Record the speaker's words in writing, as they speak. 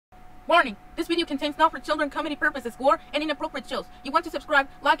Warning! This video contains not for children comedy purposes, gore, and inappropriate shows. You want to subscribe,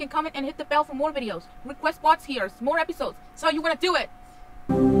 like, and comment, and hit the bell for more videos. Request bots here, more episodes. So you wanna do it?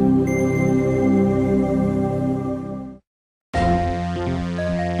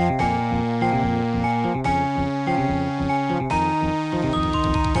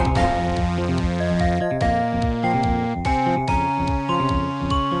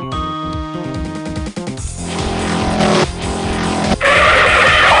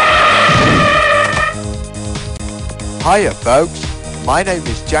 Hiya folks, my name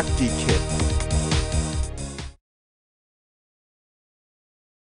is Deakin.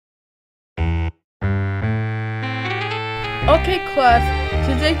 Okay class,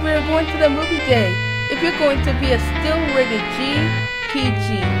 today we are going to the movie day. If you're going to be a still rated G,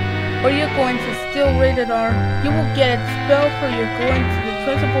 PG, or you're going to still rated R, you will get expelled for your going to the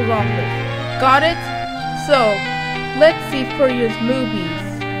principal's office. Got it? So, let's see for your movies.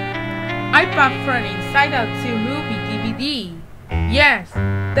 I bought for an Inside Out 2 movie DVD. Yes,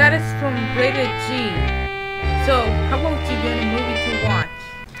 that is from rated G. So, how about you get a movie to watch?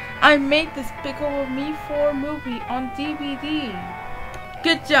 I made Despicable Me 4 movie on DVD.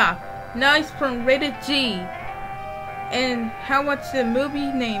 Good job. Now it's from rated G. And how much the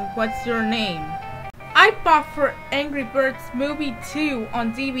movie name? What's your name? I bought for Angry Birds movie 2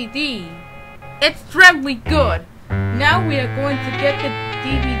 on DVD. It's extremely good. Now we are going to get the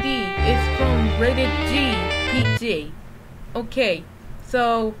DVD. It's from rated G, PG. Okay,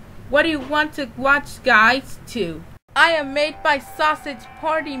 so what do you want to watch, guys, too? I am made by Sausage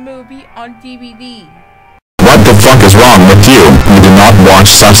Party movie on DVD. What the fuck is wrong with you? You did not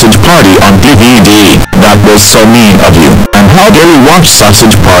watch Sausage Party on DVD. That was so mean of you. And how dare you watch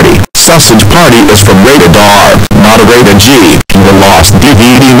Sausage Party? Sausage Party is from rated R, not a rated G. You were lost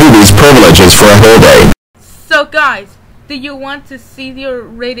DVD movies privileges for a whole day. So guys, do you want to see your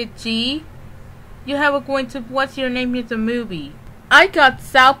rated G? You have going to what's your name in the movie? I got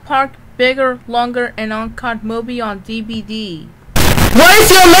South Park Bigger, Longer, and Uncut movie on DVD. What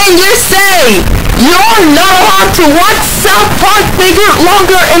is your name? You say you're not allowed to watch South Park Bigger,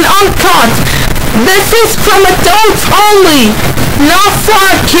 Longer, and Uncut. This is from adults only, not for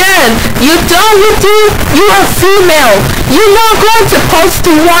a kid. You done with you? You're a female. You're not going to post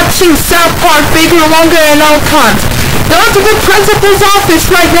to watching South Park Bigger, Longer, and Uncut. Go to the principal's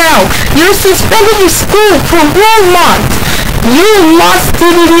office right now. You're suspended from school for 1 month. You lost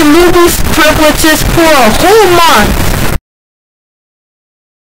DVD movies privileges for a whole month.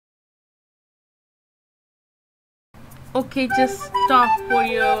 Okay, just stop for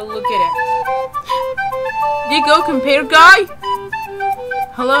you look at it. You go compare guy?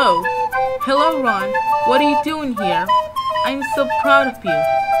 Hello. Hello Ron. What are you doing here? I'm so proud of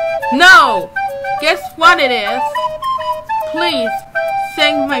you. No! Guess what it is? Please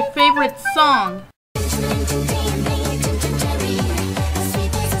sing my favorite song.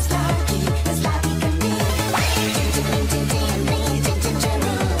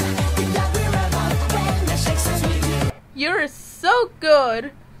 You're so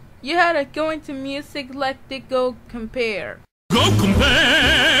good. You had to go into music, let it go compare. Go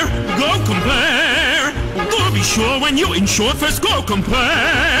compare, go compare. Go be sure when you insure first go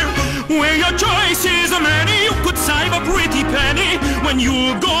compare. Where your choices are many, you could save a pretty penny when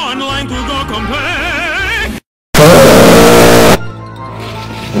you go online to go compare.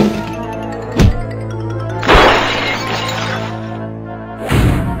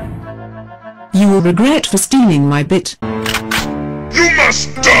 You will regret for stealing my bit. You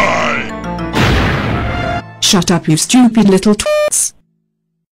must die! Shut up, you stupid little twats.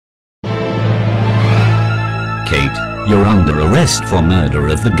 Kate, you're under arrest for murder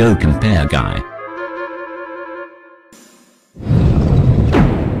of the Go Compare guy.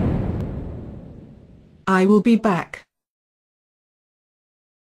 I will be back.